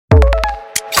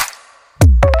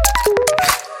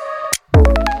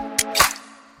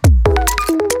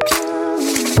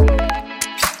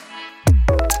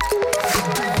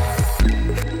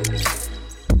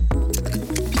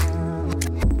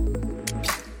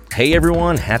Hey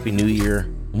everyone, Happy New Year,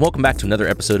 and welcome back to another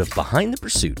episode of Behind the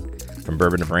Pursuit from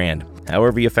Bourbon to Brand.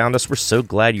 However you found us, we're so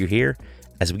glad you're here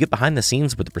as we get behind the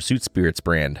scenes with the Pursuit Spirits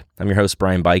brand. I'm your host,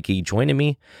 Brian Bikey. Joining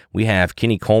me, we have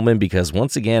Kenny Coleman because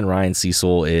once again, Ryan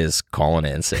Cecil is calling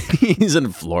in sick. He's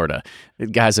in Florida. The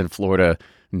guy's in Florida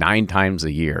 9 times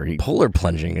a year. Polar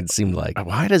plunging, it seemed like.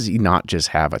 Why does he not just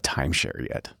have a timeshare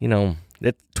yet? You know,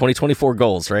 that 2024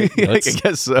 goals, right? You know, I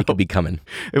guess so. It could be coming.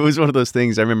 It was one of those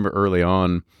things I remember early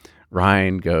on.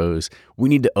 Ryan goes, we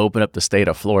need to open up the state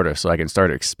of Florida so I can start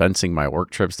expensing my work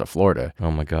trips to Florida.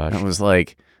 Oh my gosh. I was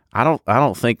like, I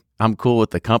don't think I'm cool with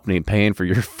the company paying for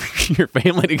your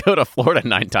family to go to Florida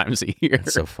 9 times a year.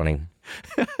 That's so funny.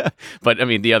 But I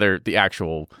mean, the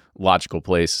actual logical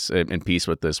place and piece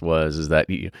with this is that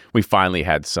we finally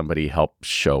had somebody help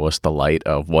show us the light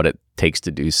of what it takes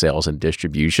to do sales and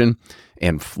distribution.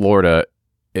 And Florida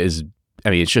is, I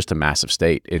mean, it's just a massive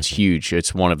state. It's huge.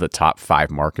 It's one of the top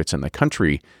 5 markets in the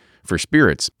country for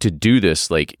spirits. To do this,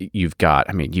 like you've got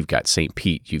St.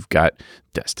 Pete, you've got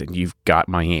Destin, you've got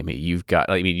Miami, you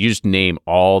just name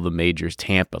all the majors,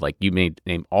 Tampa, like you may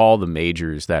name all the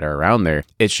majors that are around there.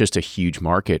 It's just a huge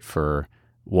market for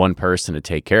one person to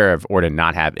take care of or to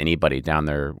not have anybody down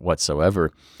there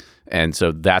whatsoever. And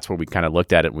so that's where we kind of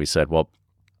looked at it and we said, well,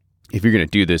 if you're going to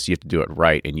do this, you have to do it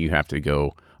right and you have to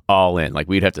go all in. Like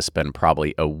we'd have to spend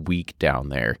probably a week down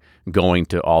there going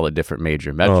to all the different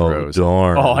major metros. Oh,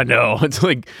 darn. Oh, I know. It's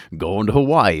like going to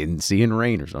Hawaii and seeing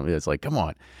rain or something. It's like, come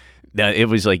on. Now, it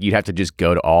was like you'd have to just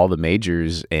go to all the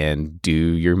majors and do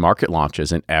your market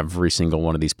launches in every single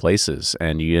one of these places.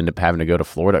 And you end up having to go to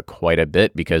Florida quite a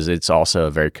bit because it's also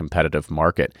a very competitive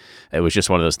market. It was just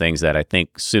one of those things that I think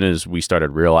as soon as we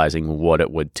started realizing what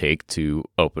it would take to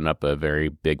open up a very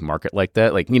big market like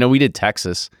that, like, we did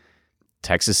Texas.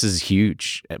 Texas is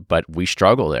huge, but we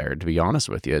struggle there, to be honest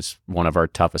with you. It's one of our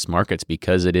toughest markets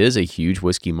because it is a huge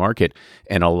whiskey market,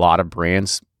 and a lot of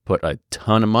brands put a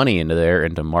ton of money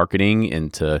into marketing,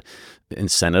 into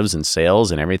incentives and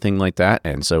sales and everything like that.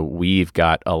 And so we've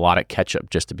got a lot of catch up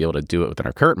just to be able to do it within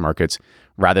our current markets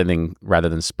rather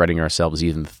than spreading ourselves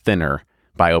even thinner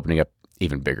by opening up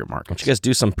even bigger markets. Why don't you guys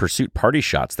do some Pursuit party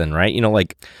shots then, right? You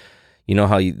know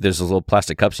how there's those little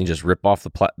plastic cups and you just rip off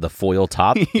the foil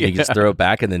top, Yeah. You just throw it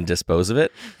back and then dispose of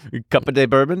it? Cup de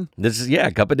bourbon?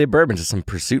 Cup de bourbon, just some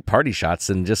Pursuit party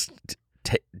shots and just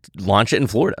launch it in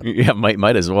Florida. Yeah,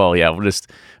 might as well. Yeah, we'll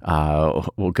just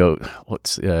we'll go.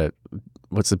 What's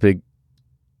the big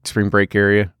spring break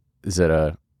area? Is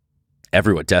it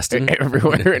Everywhere, Destin,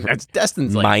 everywhere? And that's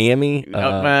Destin's like Miami.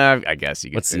 I guess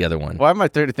you. What's the other one? Why am I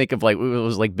there to think of like it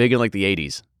was like big in like the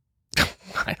 80s?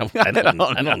 I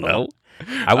don't know.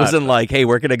 I wasn't like, hey,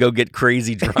 we're gonna go get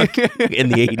crazy drunk in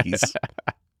the 80s.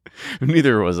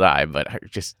 Neither was I, but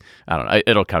I don't know.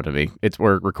 It'll come to me.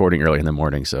 We're recording early in the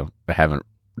morning, so I haven't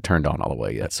turned on all the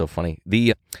way yet. That's so funny.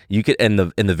 You could in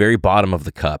the very bottom of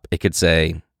the cup, it could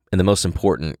say, and the most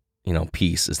important,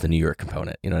 piece is the New York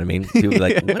component. You know what I mean? People be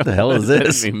like, what the hell is this? What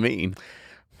does it mean?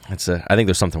 I think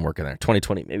there's something working there.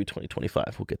 2020, maybe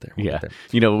 2025. We'll get there. Get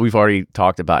there. We've already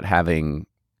talked about having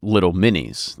little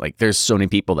minis. Like there's so many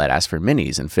people that ask for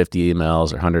minis and 50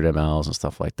 mLs or 100 mLs and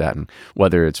stuff like that. And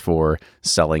whether it's for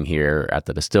selling here at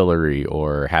the distillery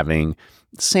or having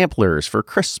samplers for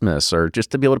Christmas or just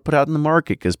to be able to put out in the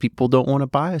market because people don't want to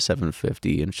buy a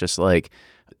 750. And it's just like,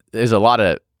 there's a lot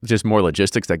of just more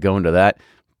logistics that go into that.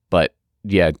 But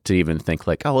yeah, to even think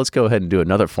like, oh, let's go ahead and do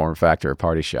another form factor of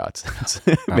party shots.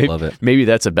 I love it. Maybe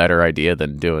that's a better idea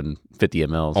than doing 50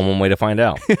 mLs. On one way to find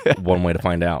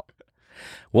out.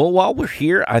 Well, while we're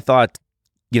here, I thought,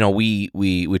 we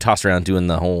tossed around doing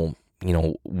the whole,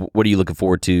 what are you looking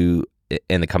forward to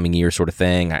in the coming year sort of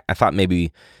thing. I thought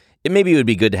maybe it would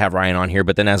be good to have Ryan on here,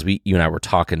 but then as you and I were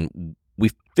talking, we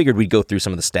figured we'd go through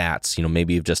some of the stats,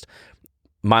 maybe of just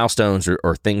milestones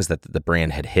or things that the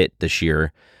brand had hit this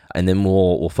year, and then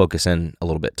we'll focus in a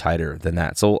little bit tighter than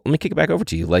that. So let me kick it back over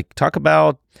to you. Like, talk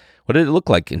about what did it look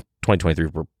like in 2023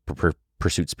 for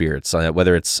Pursuit Spirits,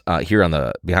 whether it's here on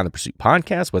the Behind the Pursuit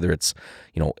podcast, whether it's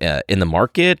in the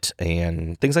market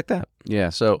and things like that. Yeah,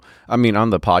 so I mean, on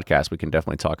the podcast, we can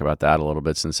definitely talk about that a little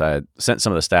bit since I sent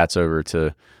some of the stats over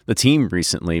to the team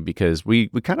recently because we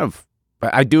kind of,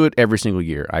 I do it every single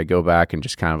year. I go back and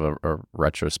just kind of a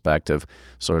retrospect of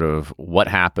sort of what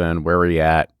happened, where we're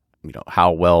at,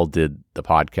 how well did the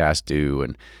podcast do,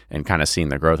 and kind of seeing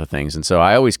the growth of things. And so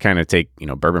I always kind of take,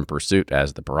 Bourbon Pursuit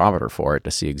as the barometer for it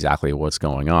to see exactly what's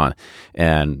going on.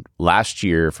 And last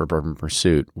year for Bourbon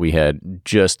Pursuit, we had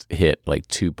just hit like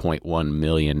 2.1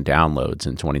 million downloads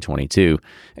in 2022.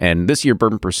 And this year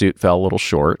Bourbon Pursuit fell a little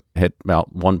short, hit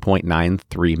about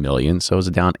 1.93 million. So it was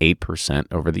down 8%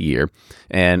 over the year.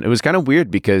 And it was kind of weird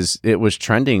because it was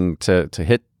trending to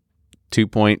hit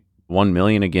 2.1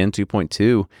 million again,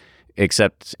 2.2,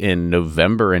 except in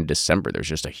November and December, there's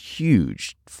just a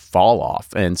huge fall off.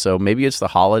 And so maybe it's the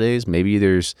holidays, maybe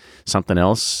there's something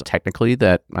else technically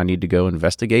that I need to go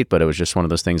investigate, but it was just one of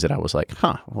those things that I was like,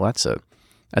 well, that's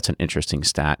an interesting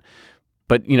stat.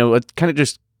 But, it kind of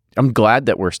just, I'm glad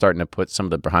that we're starting to put some of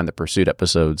the Behind the Pursuit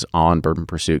episodes on Bourbon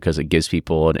Pursuit because it gives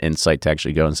people an insight to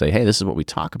actually go and say, hey, this is what we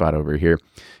talk about over here.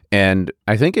 And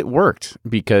I think it worked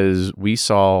because we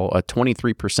saw a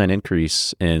 23%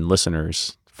 increase in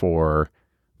listeners for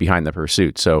Behind the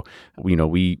Pursuit. So,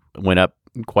 we went up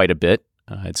quite a bit.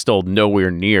 It's still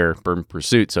nowhere near Bourbon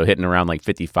Pursuit. So hitting around like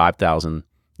 55,000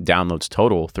 downloads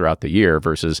total throughout the year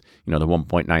versus, the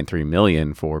 1.93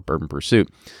 million for Bourbon Pursuit.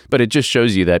 But it just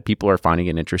shows you that people are finding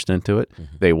an interest into it.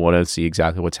 Mm-hmm. They want to see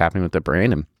exactly what's happening with the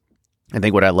brand. And I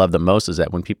think what I love the most is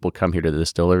that when people come here to the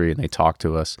distillery and they talk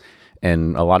to us,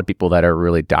 and a lot of people that are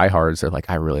really diehards, they're like,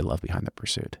 I really love Behind the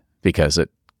Pursuit because it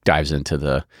dives into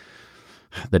the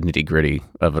nitty gritty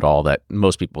of it all that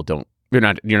most people don't. You're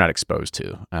not exposed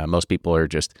to. Most people are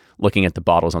just looking at the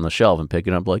bottles on the shelf and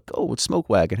picking up like, oh, it's Smoke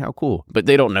Wagon, how cool. But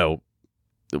they don't know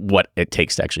what it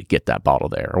takes to actually get that bottle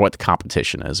there, or what the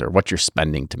competition is, or what you're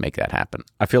spending to make that happen.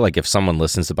 I feel like if someone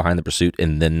listens to Behind the Pursuit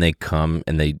and then they come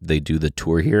and they do the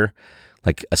tour here,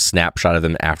 like a snapshot of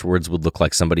them afterwards would look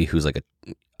like somebody who's like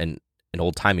an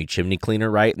old-timey chimney cleaner,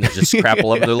 right? And they just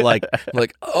scrapple up and they're like,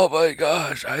 oh my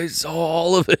gosh, I saw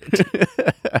all of it.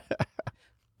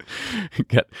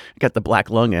 Got the black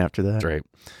lung after that. Right.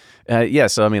 Yeah,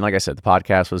 so like I said, the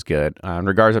podcast was good. In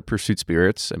regards to Pursuit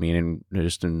Spirits,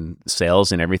 just in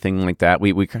sales and everything like that,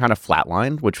 we kind of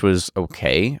flatlined, which was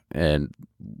okay. And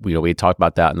we talked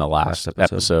about that in the last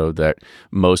episode that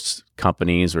most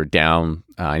companies are down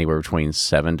anywhere between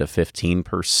 7 to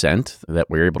 15%. That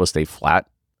we're able to stay flat.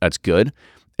 That's good.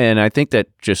 And I think that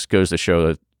just goes to show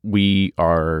that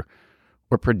we're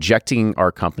projecting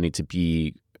our company to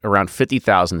be around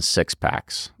 50,000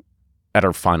 six-packs at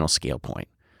our final scale point,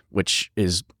 which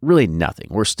is really nothing.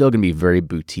 We're still going to be very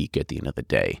boutique at the end of the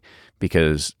day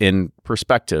because in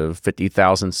perspective,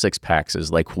 50,000 six-packs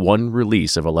is like one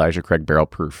release of Elijah Craig Barrel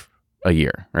Proof a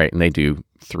year, right? And they do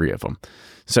 3 of them.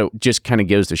 So just kind of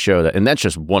goes to show that, and that's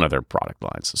just one of their product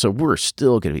lines. So we're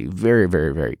still going to be very,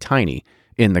 very, very tiny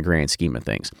in the grand scheme of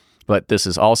things. But this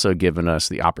has also given us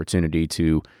the opportunity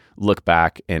to look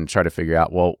back and try to figure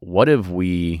out, well, what do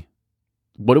we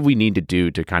need to do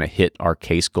to kind of hit our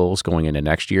case goals going into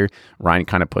next year? Ryan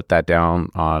kind of put that down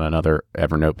on another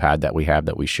Evernote pad that we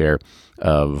share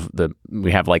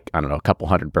we have like, I don't know, a couple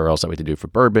hundred barrels that we have to do for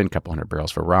bourbon, a couple hundred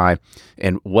barrels for rye.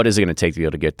 And what is it going to take to be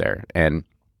able to get there? And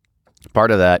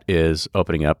part of that is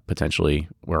opening up potentially,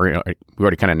 we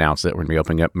already kind of announced that we're going to be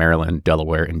opening up Maryland,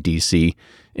 Delaware, and DC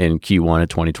in Q1 of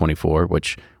 2024,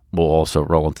 which we'll also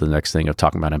roll into the next thing of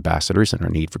talking about ambassadors and our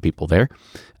need for people there.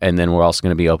 And then we're also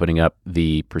going to be opening up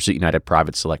the Pursuit United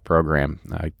Private Select program,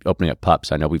 opening up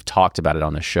PUPs. I know we've talked about it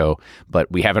on the show, but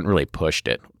we haven't really pushed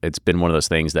it. It's been one of those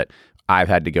things that I've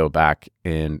had to go back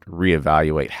and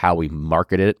reevaluate how we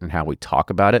market it and how we talk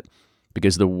about it,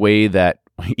 because the way that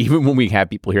even when we have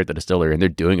people here at the distillery and they're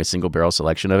doing a single barrel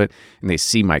selection of it and they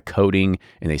see my coding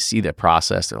and they see the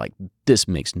process, they're like, this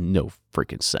makes no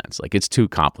freaking sense. Like, it's too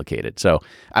complicated. So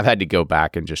I've had to go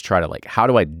back and just try to how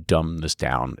do I dumb this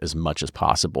down as much as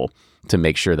possible to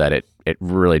make sure that it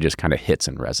really just kind of hits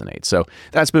and resonates. So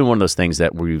that's been one of those things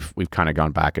that we've kind of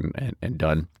gone back and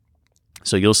done.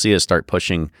 So you'll see us start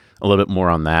pushing a little bit more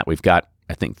on that. We've got,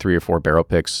 I think, 3 or 4 barrel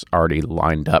picks already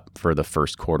lined up for the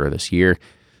first quarter of this year.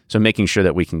 So making sure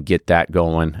that we can get that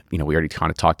going. We already kind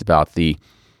of talked about the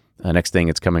next thing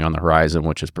that's coming on the horizon,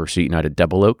 which is Pursuit United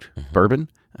Double Oaked Bourbon.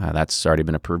 That's already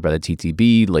been approved by the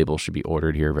TTB. Label should be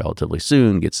ordered here relatively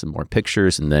soon, get some more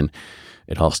pictures, and then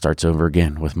it all starts over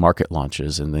again with market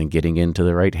launches and then getting into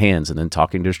the right hands and then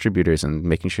talking to distributors and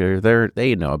making sure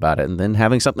they know about it and then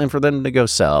having something for them to go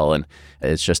sell. And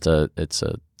it's just it's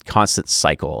a constant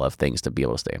cycle of things to be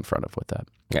able to stay in front of with that.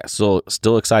 Yeah, so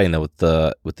still exciting though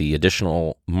with the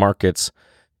additional markets,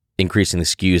 increasing the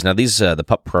SKUs. Now these the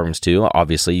PUP programs too.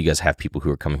 Obviously, you guys have people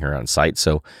who are coming here on site.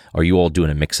 So are you all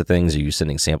doing a mix of things? Are you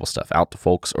sending sample stuff out to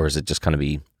folks, or is it just going to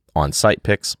be on site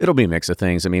picks? It'll be a mix of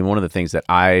things. One of the things that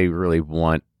I really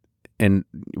want and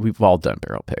we've all done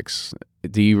barrel picks.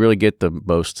 Do you really get the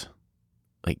most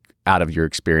like out of your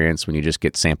experience when you just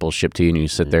get samples shipped to you and you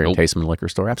sit there and taste them in the liquor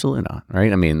store? Absolutely not,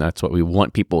 right? I mean, that's what we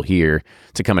want people here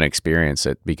to come and experience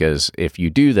it, because if you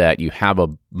do that, you have a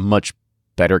much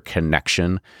better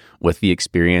connection with the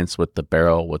experience, with the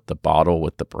barrel, with the bottle,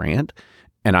 with the brand.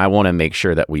 And I want to make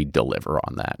sure that we deliver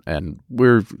on that. And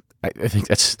I think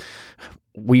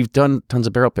we've done tons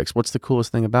of barrel picks. What's the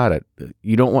coolest thing about it?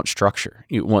 You don't want structure.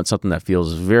 You want something that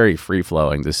feels very free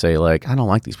flowing to say like, I don't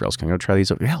like these barrels. Can I go try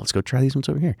these over here? Yeah, let's go try these ones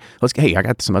over here. Hey, I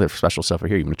got some other special stuff over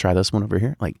here. You want to try this one over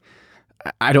here? Like,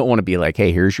 I don't want to be like,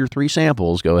 hey, here's your 3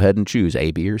 samples. Go ahead and choose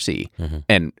A, B, or C. Mm-hmm.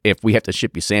 And if we have to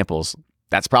ship you samples,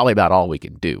 that's probably about all we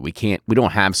can do. We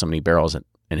don't have so many barrels in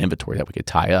inventory that we could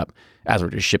tie up as we're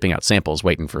just shipping out samples,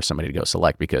 waiting for somebody to go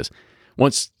select, because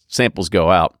once samples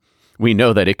go out, we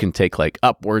know that it can take like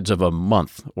upwards of a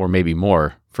month or maybe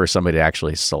more for somebody to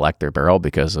actually select their barrel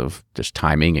because of just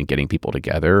timing and getting people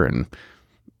together and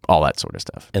all that sort of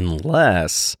stuff.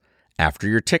 Unless after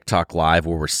your TikTok live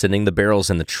where we're sending the barrels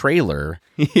in the trailer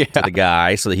to the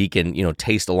guy so that he can,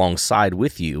 taste alongside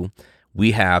with you,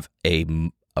 we have a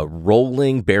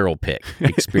rolling barrel pick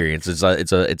experience.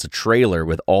 It's a trailer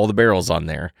with all the barrels on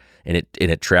there, and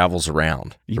it travels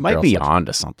around. You might be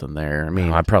onto something there. I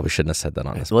mean, I probably shouldn't have said that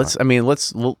on this.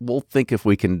 We'll think if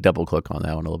we can double click on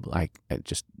that one a little bit. Like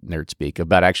just nerd speak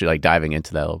about actually like diving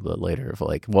into that a little bit later. Of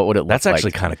like, what would it look like? That's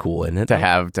actually kind of cool, isn't it? To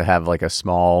have like a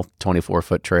small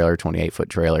 24-foot trailer, 28-foot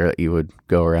trailer that you would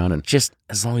go around and just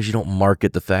as long as you don't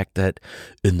market the fact that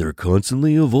and they're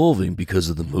constantly evolving because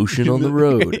of the motion on the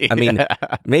road. I mean,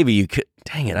 maybe you could.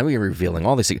 Dang it! I'm revealing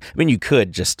all these things. I mean, you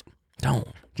could just don't.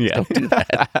 Don't do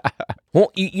that. Well,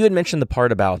 you had mentioned the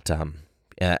part about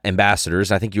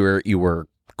ambassadors. I think you were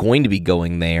going to be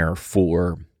going there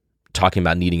for talking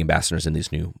about needing ambassadors in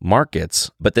these new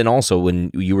markets. But then also when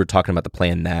you were talking about the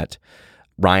plan that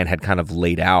Ryan had kind of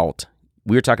laid out,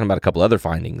 we were talking about a couple other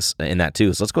findings in that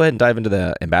too. So let's go ahead and dive into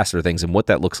the ambassador things and what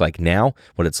that looks like now,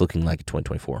 what it's looking like in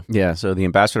 2024. Yeah, so the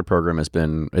ambassador program it's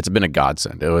been a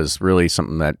godsend. It was really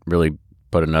something that really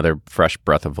put another fresh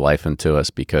breath of life into us,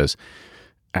 because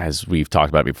as we've talked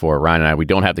about before, Ryan and I, we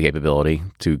don't have the capability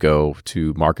to go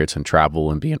to markets and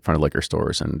travel and be in front of liquor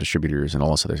stores and distributors and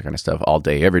all this other kind of stuff all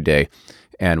day, every day.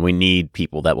 And we need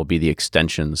people that will be the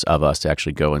extensions of us to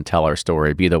actually go and tell our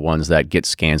story, be the ones that get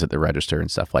scans at the register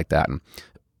and stuff like that. And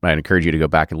I'd encourage you to go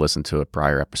back and listen to a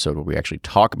prior episode where we actually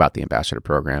talk about the ambassador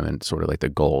program and sort of like the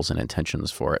goals and intentions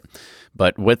for it.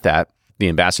 But with that, the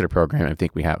ambassador program, I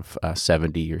think we have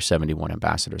 70 or 71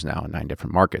 ambassadors now in 9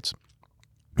 different markets.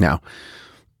 Now,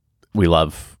 we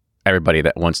love everybody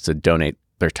that wants to donate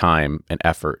their time and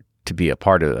effort to be a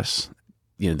part of this.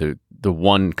 The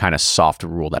one kind of soft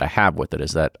rule that I have with it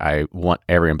is that I want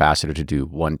every ambassador to do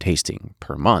 1 tasting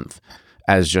per month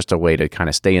as just a way to kind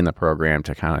of stay in the program,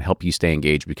 to kind of help you stay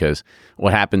engaged, because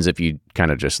what happens if you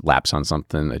kind of just lapse on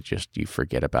something that just you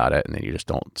forget about it and then you just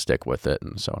don't stick with it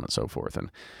and so on and so forth.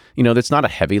 And, that's not a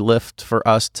heavy lift for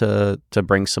us to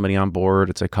bring somebody on board.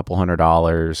 It's a couple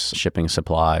 $100, shipping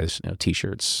supplies,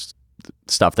 t-shirts,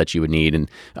 stuff that you would need, and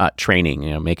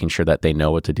training, making sure that they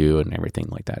know what to do and everything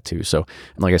like that too. So,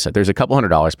 like I said, there's a couple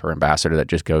 $100 per ambassador that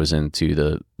just goes into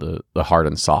the hard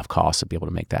and soft costs to be able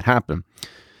to make that happen.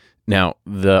 Now,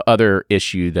 the other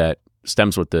issue that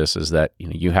stems with this is that,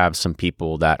 you have some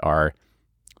people that are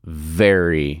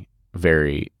very,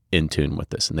 very in tune with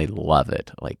this and they love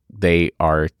it. Like they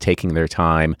are taking their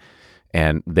time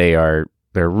and they're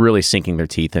really sinking their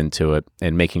teeth into it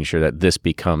and making sure that this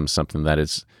becomes something that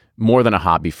is more than a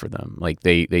hobby for them. Like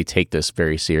they take this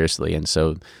very seriously. And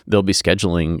so they'll be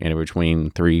scheduling in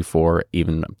between 3, 4,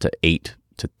 even up to 8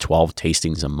 to 12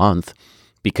 tastings a month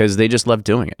because they just love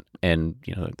doing it. And,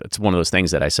 that's one of those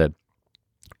things that I said,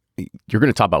 you're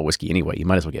going to talk about whiskey anyway. You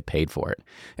might as well get paid for it.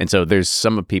 And so there's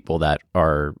some people that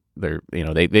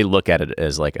they look at it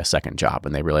as like a second job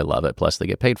and they really love it. Plus they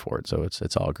get paid for it. So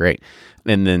it's all great.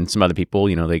 And then some other people,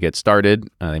 they get started,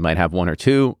 they might have 1 or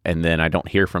 2, and then I don't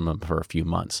hear from them for a few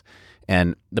months.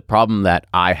 And the problem that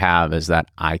I have is that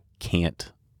I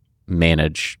can't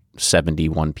manage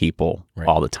 71 people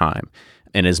all the time.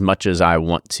 And as much as I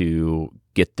want to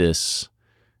get this,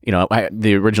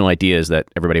 the original idea is that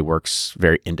everybody works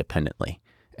very independently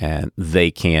and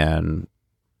they can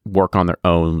work on their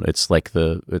own. It's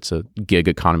a gig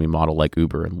economy model like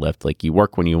Uber and Lyft. Like you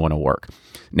work when you want to work.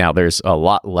 Now there's a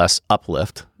lot less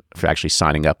uplift for actually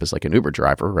signing up as like an Uber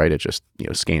driver, right? It's just,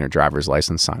 scan your driver's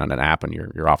license, sign on an app, and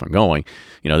you're off and going.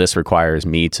 This requires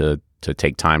me to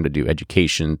take time to do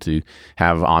education, to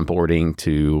have onboarding,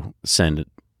 to send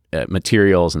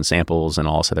materials and samples and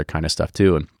all this other kind of stuff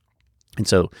too. And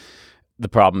so the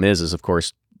problem is of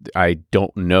course, I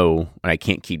don't know and I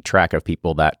can't keep track of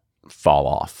people that fall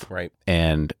off. Right.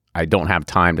 And I don't have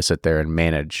time to sit there and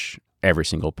manage every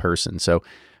single person. So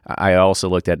I also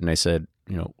looked at it and I said,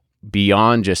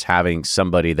 beyond just having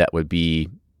somebody that would be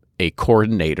a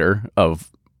coordinator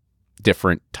of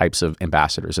different types of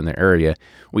ambassadors in their area,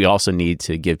 we also need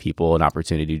to give people an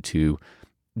opportunity to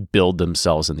build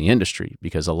themselves in the industry,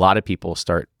 because a lot of people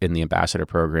start in the ambassador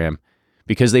program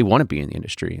because they want to be in the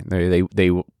industry.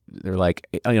 They're like,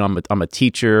 I'm a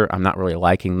teacher. I'm not really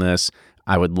liking this.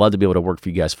 I would love to be able to work for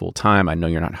you guys full time. I know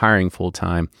you're not hiring full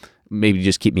time. Maybe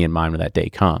just keep me in mind when that day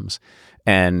comes.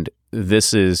 And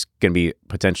this is going to be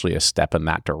potentially a step in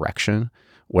that direction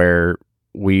where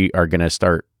we are going to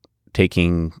start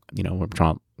taking, we're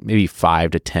trying maybe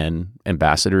 5 to 10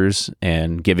 ambassadors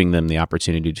and giving them the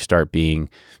opportunity to start being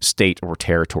state or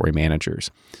territory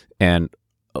managers. And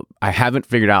I haven't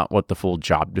figured out what the full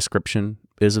job description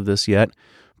is of this yet,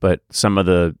 but some of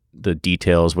the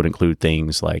details would include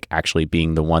things like actually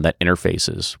being the one that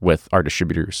interfaces with our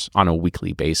distributors on a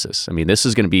weekly basis. I mean, this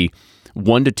is going to be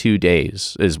 1 to 2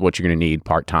 days is what you're going to need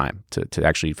part-time to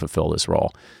actually fulfill this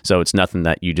role. So it's nothing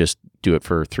that you just do it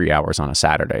for 3 hours on a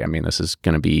Saturday. I mean, this is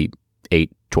going to be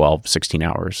 8, 12, 16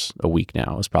 hours a week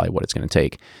now is probably what it's going to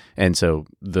take. And so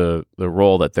the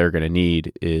role that they're going to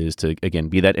need is to, again,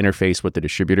 be that interface with the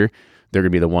distributor. They're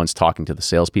going to be the ones talking to the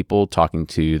salespeople, talking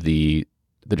to the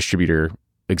distributor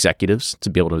executives to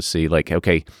be able to see like,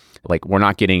 okay, like we're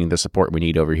not getting the support we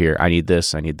need over here. I need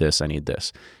this, I need this, I need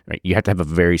this, right? You have to have a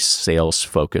very sales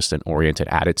focused and oriented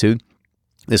attitude.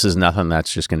 This is nothing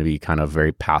that's just going to be kind of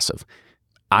very passive.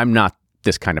 I'm not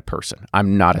this kind of person.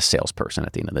 I'm not a salesperson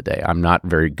at the end of the day. I'm not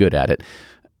very good at it,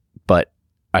 but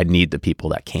I need the people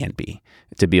that can be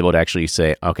to be able to actually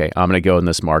say, okay, I'm going to go in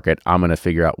this market. I'm going to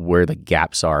figure out where the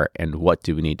gaps are and what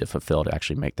do we need to fulfill to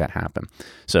actually make that happen.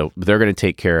 So they're going to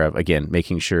take care of, again,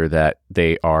 making sure that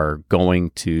they are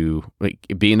going to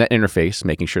be in that interface,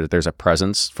 making sure that there's a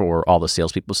presence for all the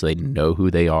salespeople so they know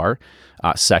who they are.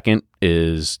 Second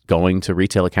is going to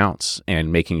retail accounts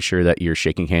and making sure that you're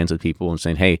shaking hands with people and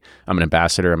saying, hey, I'm an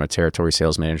ambassador. I'm a territory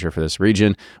sales manager for this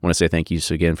region. I want to say thank you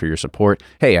again for your support.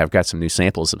 Hey, I've got some new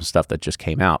samples of stuff that just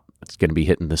came out. It's going to be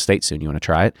hitting the state soon. You want to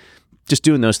try it? Just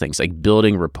doing those things, like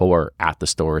building rapport at the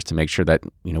stores to make sure that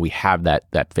we have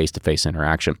that face-to-face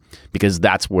interaction, because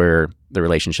that's where the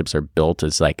relationships are built,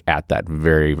 is like at that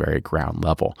very, very ground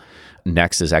level.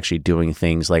 Next is actually doing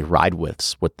things like ride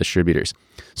withs with distributors.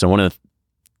 So one of the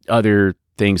other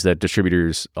things that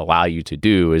distributors allow you to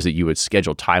do is that you would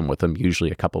schedule time with them,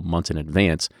 usually a couple months in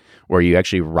advance, where you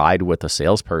actually ride with a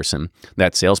salesperson.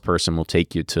 That salesperson will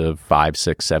take you to 5,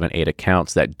 6, 7, 8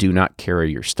 accounts that do not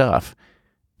carry your stuff,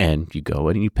 and you go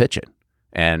in and you pitch it.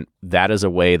 And that is a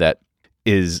way that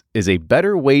is a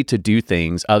better way to do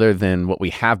things other than what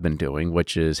we have been doing,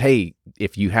 which is, hey,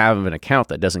 if you have an account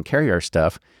that doesn't carry our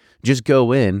stuff, just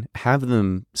go in, have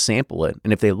them sample it,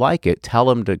 and if they like it, tell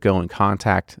them to go and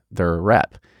contact their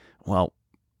rep. Well,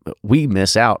 we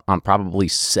miss out on probably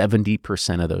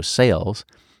 70% of those sales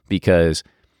because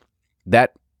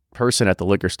that person at the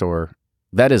liquor store,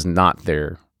 that is not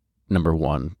their number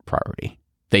one priority.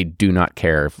 They do not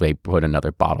care if they put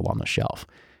another bottle on the shelf.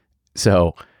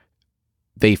 So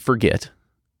they forget.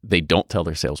 They don't tell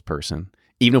their salesperson.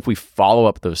 Even if we follow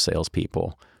up those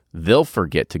salespeople, they'll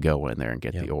forget to go in there and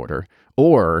get the order.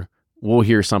 Or we'll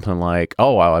hear something like,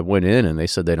 oh, I went in and they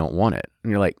said they don't want it.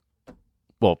 And you're like,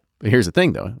 well, here's the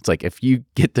thing though. It's like, if you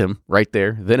get them right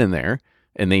there, then and there,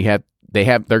 and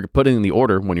they're putting in the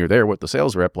order when you're there with the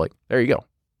sales rep, like, there you go.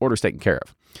 Order's taken care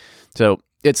of. So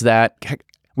it's that.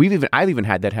 I've even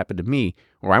had that happen to me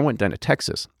where I went down to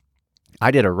Texas. I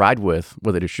did a ride with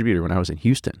a distributor when I was in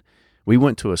Houston. We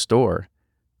went to a store.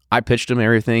 I pitched him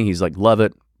everything. He's like, love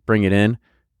it. Bring it in.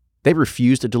 They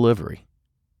refused a delivery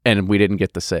and we didn't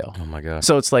get the sale. Oh my God.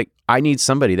 So it's like, I need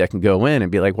somebody that can go in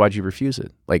and be like, why'd you refuse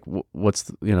it? Like, what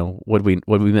did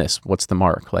we miss? What's the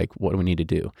mark? Like, what do we need to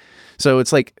do? So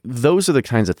it's like, those are the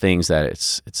kinds of things that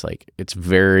it's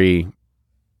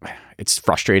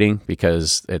frustrating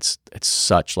because it's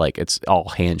such like, it's all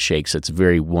handshakes. It's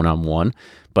very one-on-one,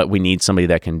 but we need somebody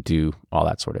that can do all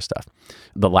that sort of stuff.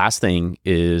 The last thing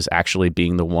is actually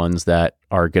being the ones that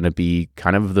are going to be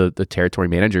kind of the territory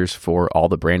managers for all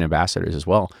the brand ambassadors as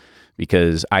well,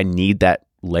 because I need that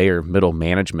layer of middle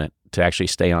management to actually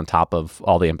stay on top of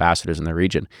all the ambassadors in the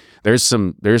region. There's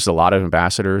a lot of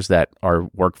ambassadors that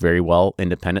work very well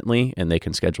independently and they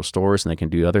can schedule stores and they can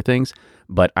do other things,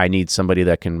 but I need somebody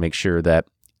that can make sure that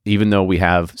even though we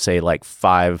have, say, like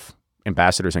 5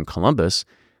 ambassadors in Columbus,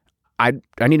 I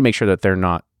need to make sure that they're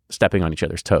not stepping on each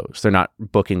other's toes. They're not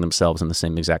booking themselves in the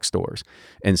same exact stores.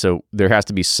 And so there has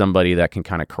to be somebody that can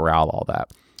kind of corral all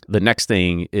that. The next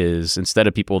thing is, instead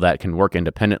of people that can work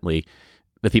independently,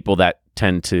 the people that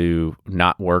tend to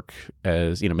not work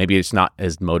as, maybe it's not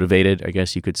as motivated, I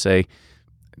guess you could say.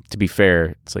 To be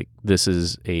fair, it's like, this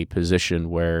is a position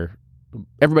where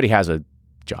everybody has a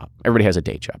job. Everybody has a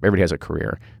day job. Everybody has a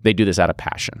career. They do this out of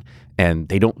passion, and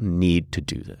they don't need to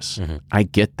do this. Mm-hmm. I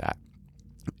get that.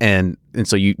 And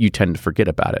so you tend to forget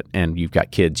about it. And you've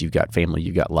got kids, you've got family,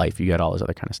 you've got life, you got all this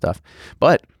other kind of stuff.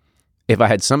 But if I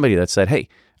had somebody that said, hey,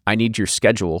 I need your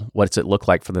schedule. What's it look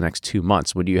like for the next 2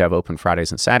 months? When do you have open Fridays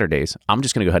and Saturdays? I'm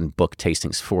just going to go ahead and book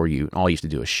tastings for you. And all you have to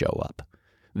do is show up.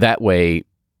 That way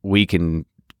we can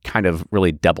kind of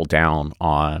really double down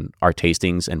on our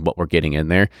tastings and what we're getting in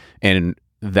there. And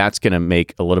that's going to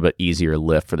make a little bit easier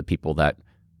lift for the people that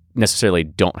necessarily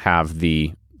don't have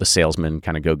the salesman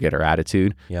kind of go-getter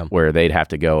attitude, where they'd have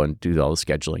to go and do all the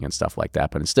scheduling and stuff like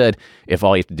that. But instead, if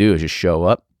all you have to do is just show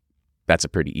up, that's a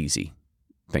pretty easy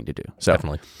thing to do. So,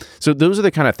 definitely. So those are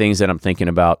the kind of things that I'm thinking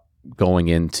about going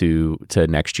into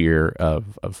next year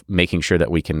of making sure that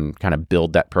we can kind of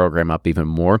build that program up even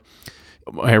more.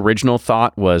 My original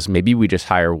thought was maybe we just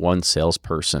hire one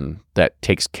salesperson that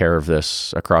takes care of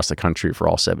this across the country for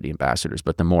all 70 ambassadors.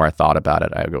 But the more I thought about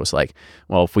it, I was like,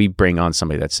 well, if we bring on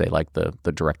somebody that's, say, like the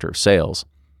director of sales,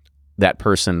 that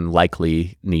person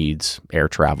likely needs air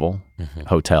travel,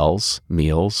 hotels,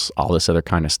 meals, all this other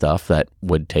kind of stuff that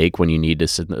would take when you need to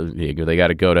sit. They got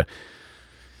to go to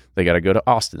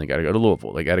Austin, they got to go to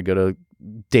Louisville, they got to go to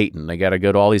Dayton, they got to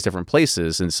go to all these different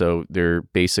places. And so they're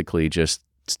basically just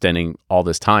spending all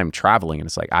this time traveling. And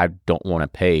it's like, I don't want to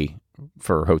pay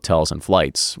for hotels and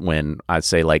flights when I'd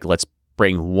say, like, let's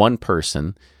bring one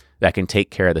person that can take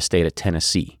care of the state of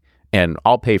Tennessee, and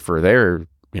I'll pay for their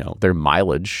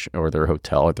mileage or their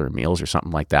hotel or their meals or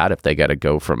something like that. If they got to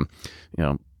go from,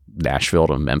 Nashville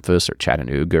to Memphis or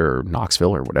Chattanooga or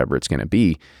Knoxville or whatever it's going to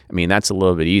be, I mean, that's a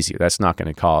little bit easier. That's not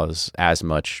going to cause as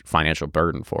much financial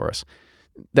burden for us.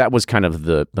 That was kind of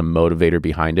the motivator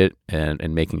behind it,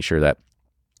 and making sure that,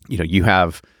 you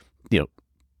have,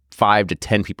 5 to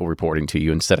 10 people reporting to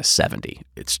you instead of 70.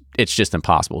 It's just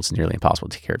impossible. It's nearly impossible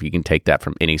to take care of. You can take that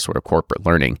from any sort of corporate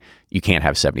learning. You can't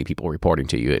have 70 people reporting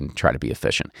to you and try to be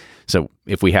efficient. So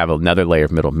if we have another layer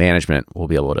of middle management, we'll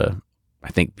be able to, I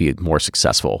think, be more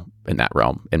successful in that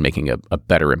realm and making a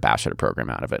better ambassador program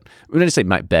out of it. When I say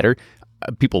better,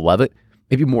 people love it,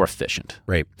 maybe more efficient.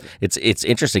 Right. It's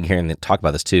interesting hearing them talk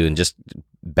about this too, and just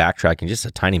backtracking just a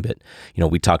tiny bit.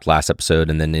 We talked last episode,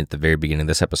 and then at the very beginning of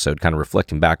this episode, kind of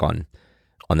reflecting back on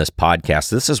this podcast.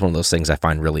 This is one of those things I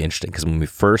find really interesting, because when we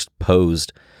first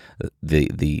posed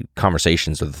the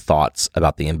conversations or the thoughts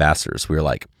about the ambassadors, we were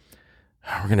like,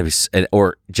 we're going to be,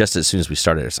 or just as soon as we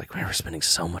started, it's like, we're spending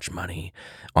so much money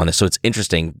on this. So it's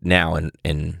interesting now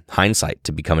in hindsight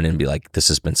to be coming in and be like, this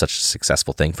has been such a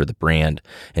successful thing for the brand,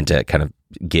 and to kind of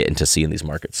get into seeing these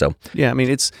markets. So yeah, I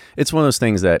mean, it's one of those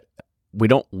things that we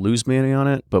don't lose money on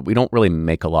it, but we don't really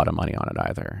make a lot of money on it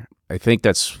either. I think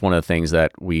that's one of the things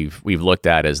that we've looked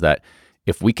at, is that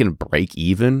if we can break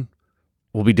even,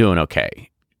 we'll be doing okay.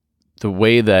 The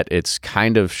way that it's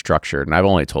kind of structured, and I've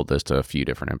only told this to a few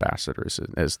different ambassadors,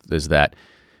 is that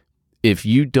if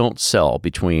you don't sell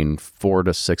between 4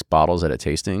 to 6 bottles at a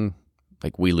tasting,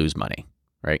 like, we lose money,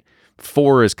 right?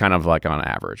 4 is kind of like on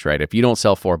average, right? If you don't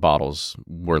sell 4 bottles,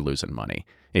 we're losing money.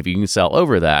 If you can sell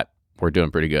over that, we're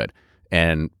doing pretty good.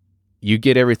 And you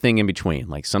get everything in between.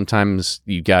 Like, sometimes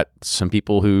you got some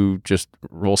people who just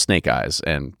roll snake eyes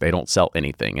and they don't sell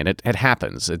anything. And it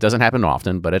happens. It doesn't happen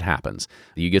often, but it happens.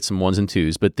 You get some 1s and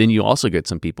 2s, but then you also get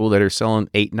some people that are selling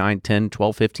 8, 9, 10,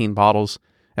 12, 15 bottles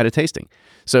at a tasting.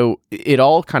 So it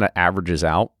all kind of averages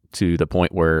out to the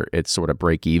point where it's sort of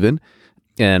break even.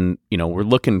 And, we're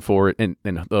looking for it. And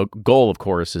the goal, of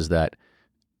course, is that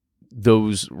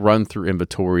those run through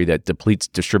inventory that depletes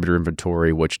distributor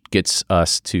inventory, which gets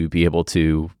us to be able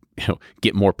to,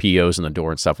 get more POs in the door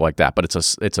and stuff like that. But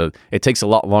it takes a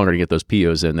lot longer to get those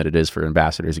POs in than it is for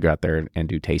ambassadors to go out there and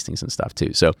do tastings and stuff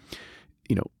too. So,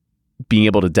 being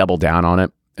able to double down on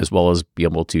it, as well as be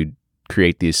able to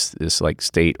create this like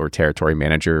state or territory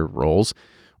manager roles,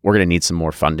 we're going to need some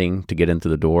more funding to get into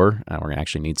the door. We're going to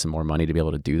actually need some more money to be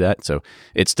able to do that. So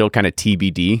it's still kind of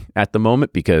TBD at the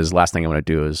moment, because last thing I want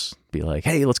to do is be like,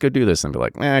 hey, let's go do this, and be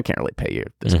like, I can't really pay you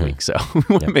this week. So we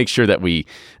want to make sure that we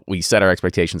set our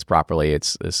expectations properly.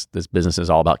 It's this business is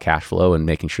all about cash flow, and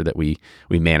making sure that we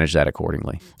manage that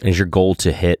accordingly. And is your goal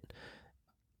to hit,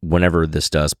 whenever this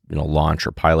does launch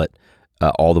or pilot,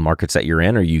 all the markets that you're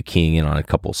in? Or are you keying in on a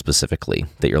couple specifically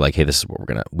that you're like, hey, this is what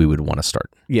we would want to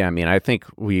start? Yeah, I mean, I think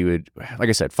we would, like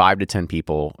I said, 5 to 10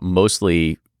 people.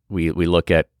 Mostly, we look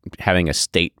at having a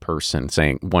state person,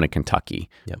 saying one in Kentucky,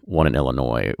 one in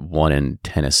Illinois, one in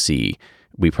Tennessee.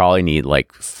 We probably need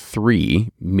like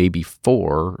 3, maybe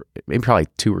 4, maybe probably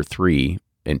 2 or 3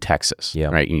 in Texas.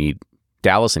 Right? You need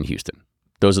Dallas and Houston.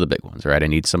 Those are the big ones, right? I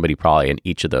need somebody probably in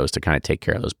each of those to kind of take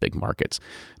care of those big markets.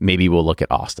 Maybe we'll look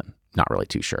at Austin. Not really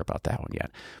too sure about that one yet,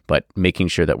 but making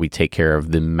sure that we take care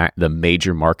of the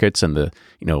major markets and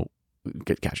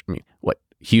gosh, I mean,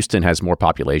 Houston has more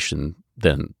population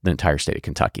than the entire state of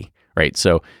Kentucky, right?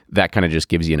 So that kind of just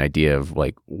gives you an idea of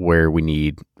like where we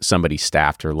need somebody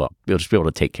staffed or low. We'll just be able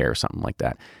to take care of something like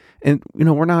that. And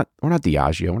we're not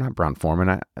Diageo, we're not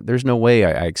Brown-Forman. There's no way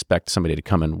I expect somebody to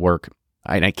come and work.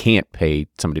 I can't pay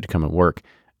somebody to come and work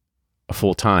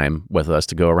full time with us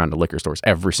to go around to liquor stores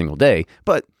every single day.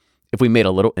 But if we made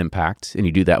a little impact and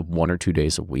you do that 1 or 2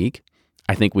 days a week,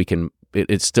 I think we can.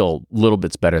 It's still a little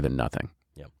bit better than nothing.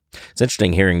 Yeah, it's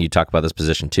interesting hearing you talk about this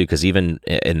position too, because even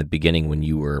in the beginning when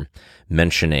you were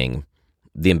mentioning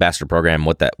the ambassador program,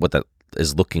 what that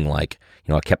is looking like,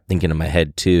 I kept thinking in my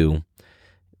head too.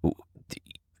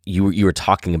 You were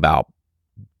talking about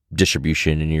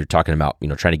distribution, and you're talking about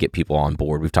trying to get people on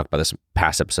board. We've talked about this in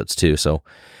past episodes too. So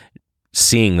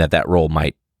seeing that role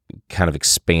might kind of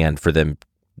expand for them,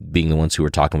 being the ones who are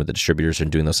talking with the distributors and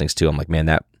doing those things too. I'm like, man,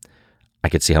 that I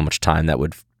could see how much time that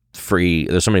would free.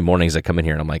 There's so many mornings I come in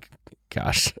here and I'm like,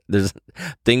 gosh, there's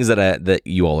things that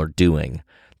you all are doing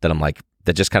that I'm like,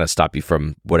 that just kind of stop you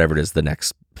from whatever it is the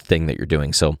next thing that you're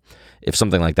doing. So if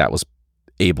something like that was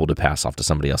able to pass off to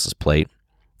somebody else's plate,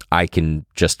 I can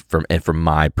just from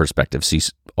my perspective see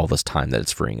all this time that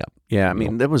it's freeing up. Yeah, I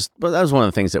mean that was one of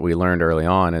the things that we learned early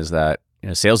on, is that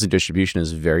sales and distribution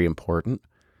is very important.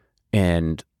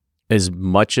 And as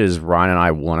much as Ryan and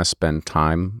I want to spend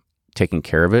time taking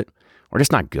care of it, we're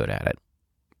just not good at it.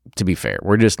 To be fair,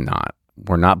 we're just not.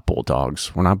 We're not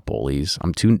bulldogs. We're not bullies.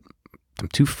 I'm too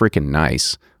freaking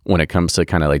nice when it comes to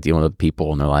kind of like dealing with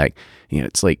people, and they're like,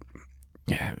 it's like,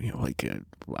 yeah,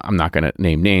 I'm not going to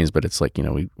name names, but it's like,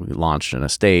 we launched an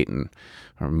estate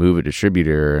or move a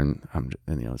distributor, and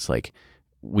it's like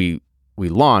we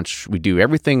launch, we do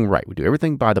everything right. We do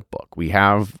everything by the book. We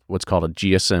have what's called a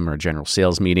GSM, or a general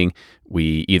sales meeting.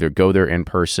 We either go there in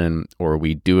person or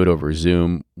we do it over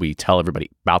Zoom. We tell everybody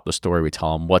about the story. We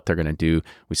tell them what they're going to do.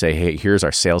 We say, hey, here's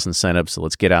our sales incentive. So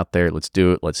let's get out there. Let's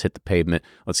do it. Let's hit the pavement.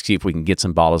 Let's see if we can get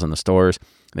some bottles in the stores.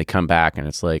 And they come back and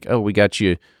it's like, oh, we got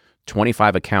you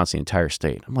 25 accounts in the entire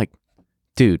state. I'm like,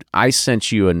 dude, I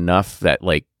sent you enough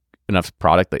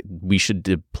product that we should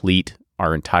deplete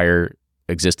our entire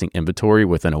existing inventory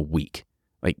within a week.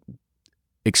 Like,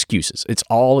 excuses. It's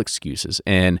all excuses.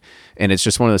 And it's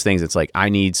just one of those things. It's like, I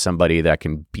need somebody that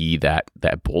can be that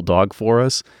bulldog for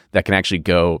us, that can actually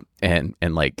go and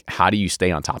like, how do you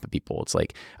stay on top of people? It's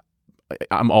like,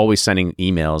 I'm always sending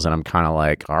emails and I'm kind of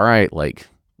like, all right, like,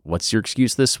 what's your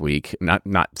excuse this week? Not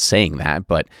saying that,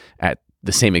 but at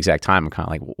the same exact time, I'm kind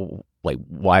of like,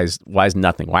 why is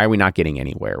nothing? Why are we not getting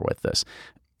anywhere with this?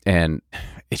 And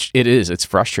it's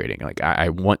frustrating. Like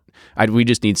we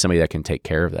just need somebody that can take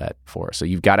care of that for us. So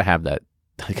you've got to have that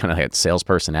kind of like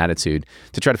salesperson attitude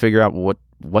to try to figure out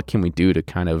what can we do to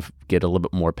kind of get a little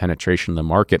bit more penetration in the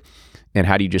market, and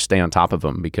how do you just stay on top of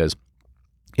them? Because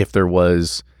if there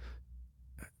was,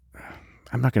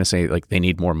 I'm not going to say like they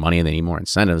need more money and they need more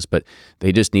incentives, but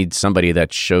they just need somebody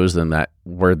that shows them that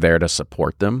we're there to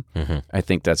support them. Mm-hmm. I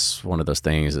think that's one of those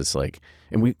things. It's like,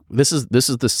 and this is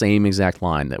the same exact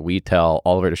line that we tell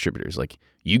all of our distributors. Like,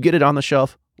 you get it on the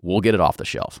shelf, we'll get it off the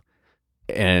shelf.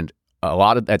 And a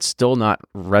lot of that's still not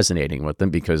resonating with them,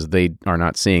 because they are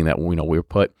not seeing that, we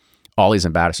put all these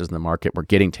ambassadors in the market. We're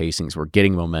getting tastings, we're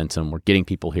getting momentum, we're getting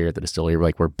people here at the distillery.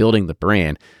 Like, we're building the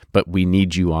brand, but we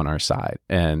need you on our side.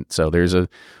 And so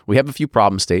we have a few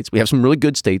problem states. We have some really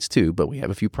good states too, but we have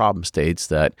a few problem states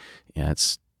that,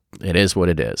 it is what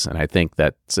it is. And I think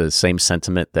that's the same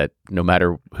sentiment, that no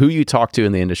matter who you talk to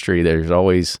in the industry, there's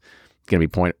always going to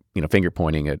be finger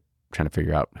pointing at trying to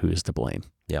figure out who is to blame.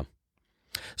 Yeah.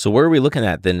 So where are we looking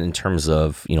at then in terms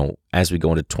of, as we go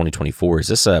into 2024, is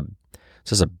this a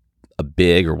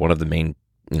big, or one of the main,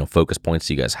 focus points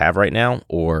you guys have right now?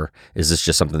 Or is this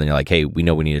just something that you're like, hey, we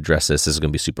know we need to address this. This is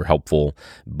going to be super helpful,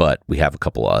 but we have a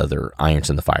couple of other irons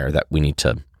in the fire that we need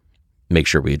to make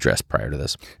sure we address prior to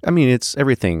this? I mean,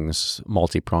 everything's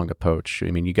multi-pronged approach.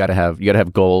 I mean, you got to have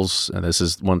goals. And this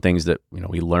is one of the things that,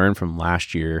 we learned from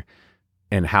last year,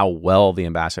 and how well the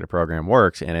ambassador program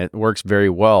works. And it works very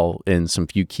well in some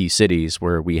few key cities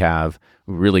where we have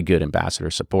really good ambassador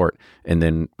support. And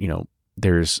then,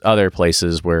 there's other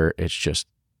places where it's just,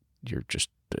 you're just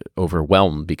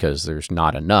overwhelmed because there's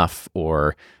not enough,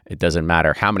 or it doesn't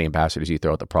matter how many ambassadors you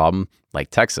throw at the problem. Like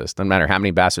Texas, doesn't matter how many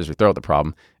ambassadors we throw at the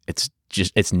problem, it's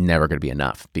never going to be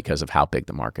enough because of how big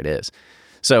the market is.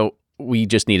 So we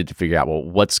just needed to figure out, well,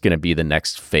 what's going to be the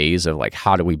next phase of like,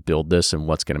 how do we build this and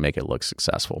what's going to make it look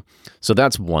successful? So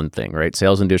that's one thing, right?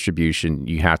 Sales and distribution,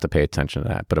 you have to pay attention to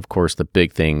that. But of course, the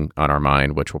big thing on our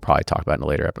mind, which we'll probably talk about in a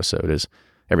later episode, is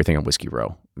everything on Whiskey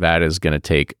Row. That is going to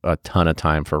take a ton of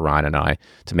time for Ryan and I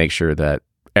to make sure that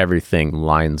everything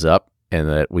lines up and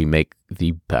that we make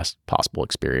the best possible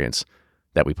experience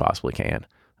that we possibly can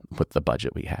with the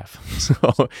budget we have.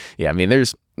 So, yeah, I mean,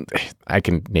 I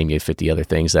can name you 50 other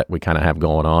things that we kind of have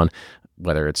going on,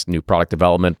 whether it's new product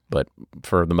development, but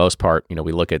for the most part,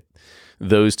 we look at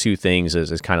those two things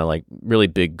as kind of like really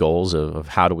big goals of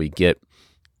how do we get,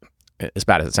 as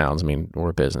bad as it sounds, I mean, we're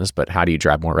a business, but how do you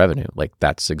drive more revenue? Like,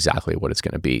 that's exactly what it's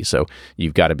going to be. So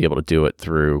you've got to be able to do it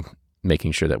through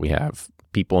making sure that we have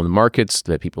people in the markets,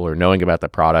 that people are knowing about the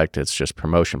product. It's just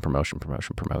promotion.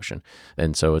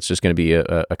 And so it's just going to be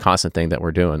a constant thing that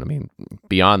we're doing. I mean,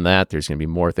 beyond that, there's going to be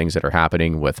more things that are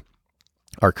happening with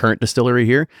our current distillery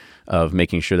here, of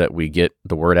making sure that we get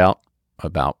the word out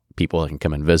about people that can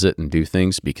come and visit and do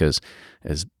things, because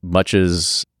as much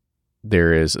as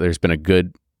there's been a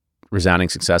good resounding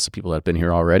success of people that have been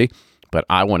here already, but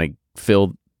I want to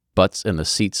fill butts in the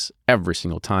seats every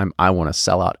single time. I want to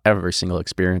sell out every single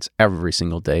experience every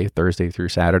single day, Thursday through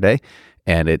Saturday,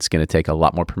 and it's going to take a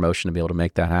lot more promotion to be able to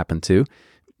make that happen too.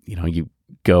 You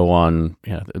go on,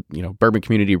 Bourbon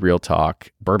Community Real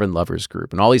Talk, Bourbon Lovers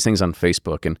Group, and all these things on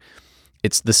Facebook, and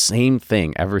it's the same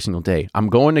thing every single day. I'm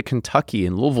going to Kentucky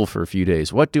and Louisville for a few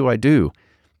days. What do I do?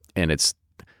 And it's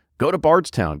go to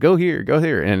Bardstown, go here, go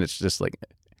there, and it's just like.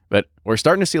 But we're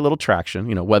starting to see a little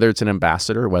traction, whether it's an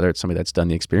ambassador or whether it's somebody that's done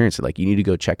the experience. Like, you need to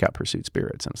go check out Pursuit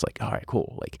Spirits, and it's like, all right,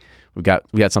 cool. Like, we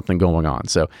got something going on.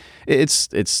 So I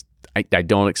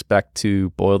don't expect to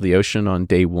boil the ocean on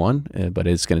day one, but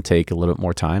it's going to take a little bit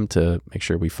more time to make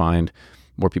sure we find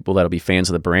more people that'll be fans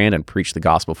of the brand and preach the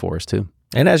gospel for us too.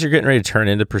 And as you're getting ready to turn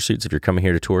into Pursuits, if you're coming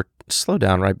here to tour, slow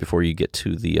down right before you get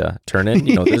to the turn in.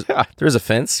 There's a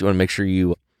fence. You want to make sure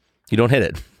you don't hit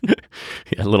it.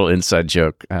 Yeah, a little inside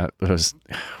joke. What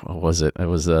was it? It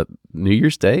was New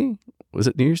Year's Day. Was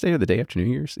it New Year's Day or the day after New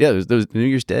Year's? Yeah, it was New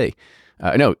Year's Day.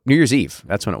 No, New Year's Eve.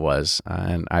 That's when it was.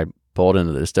 And I pulled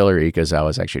into the distillery because I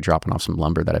was actually dropping off some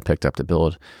lumber that I picked up to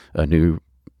build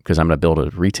because I'm going to build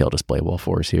a retail display wall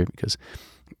for us here, because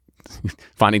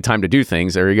finding time to do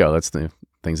things, there you go. That's the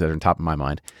things that are on top of my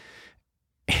mind.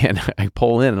 And I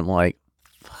pull in and I'm like,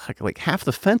 like half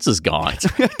the fence is gone.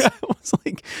 It was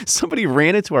like somebody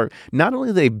ran into not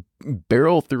only did they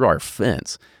barrel through our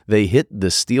fence, they hit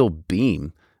the steel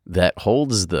beam that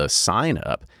holds the sign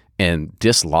up and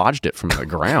dislodged it from the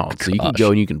ground. So you can go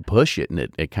and you can push it, and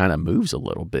it kind of moves a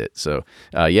little bit. So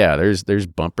there's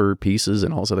bumper pieces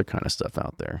and all this other kind of stuff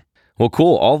out there. Well,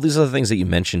 cool. All these other things that you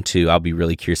mentioned too, I'll be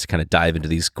really curious to kind of dive into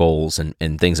these goals and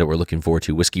things that we're looking forward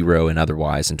to, Whiskey Row and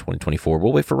otherwise in 2024.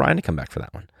 We'll wait for Ryan to come back for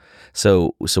that one.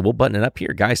 So we'll button it up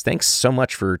here. Guys, thanks so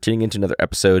much for tuning into another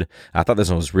episode. I thought this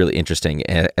one was really interesting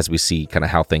as we see kind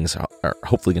of how things are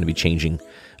hopefully going to be changing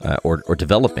or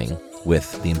developing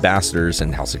with the ambassadors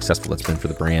and how successful that's been for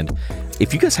the brand.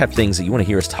 If you guys have things that you want to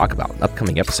hear us talk about in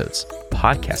upcoming episodes,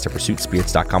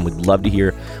 podcast@pursuitspirits.com. We'd love to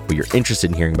hear what you're interested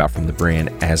in hearing about from the brand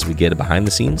as we get behind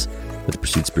the scenes with the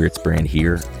Pursuit Spirits brand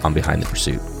here on Behind the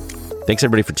Pursuit. Thanks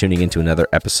everybody for tuning into another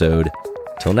episode.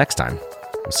 Till next time,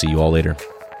 we'll see you all later.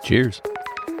 Cheers.